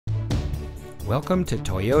Welcome to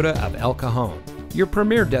Toyota of El Cajon, your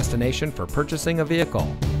premier destination for purchasing a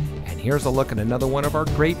vehicle. And here's a look at another one of our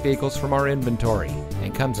great vehicles from our inventory,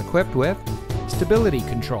 and comes equipped with stability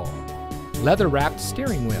control, leather-wrapped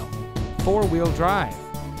steering wheel, four-wheel drive,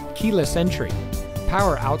 keyless entry,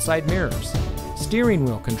 power outside mirrors, steering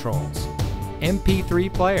wheel controls,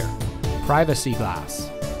 MP3 player, privacy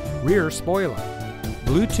glass, rear spoiler,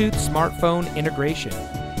 Bluetooth smartphone integration,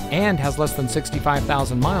 and has less than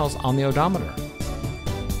 65,000 miles on the odometer.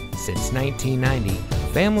 Since 1990,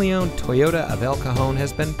 family-owned Toyota of El Cajon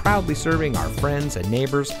has been proudly serving our friends and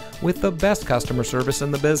neighbors with the best customer service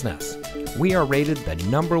in the business. We are rated the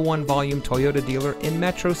 #1 volume Toyota dealer in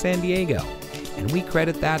Metro San Diego, and we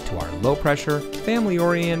credit that to our low-pressure,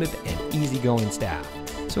 family-oriented, and easygoing staff.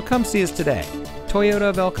 So come see us today. Toyota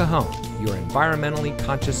of El Cajon, your environmentally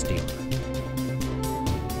conscious dealer.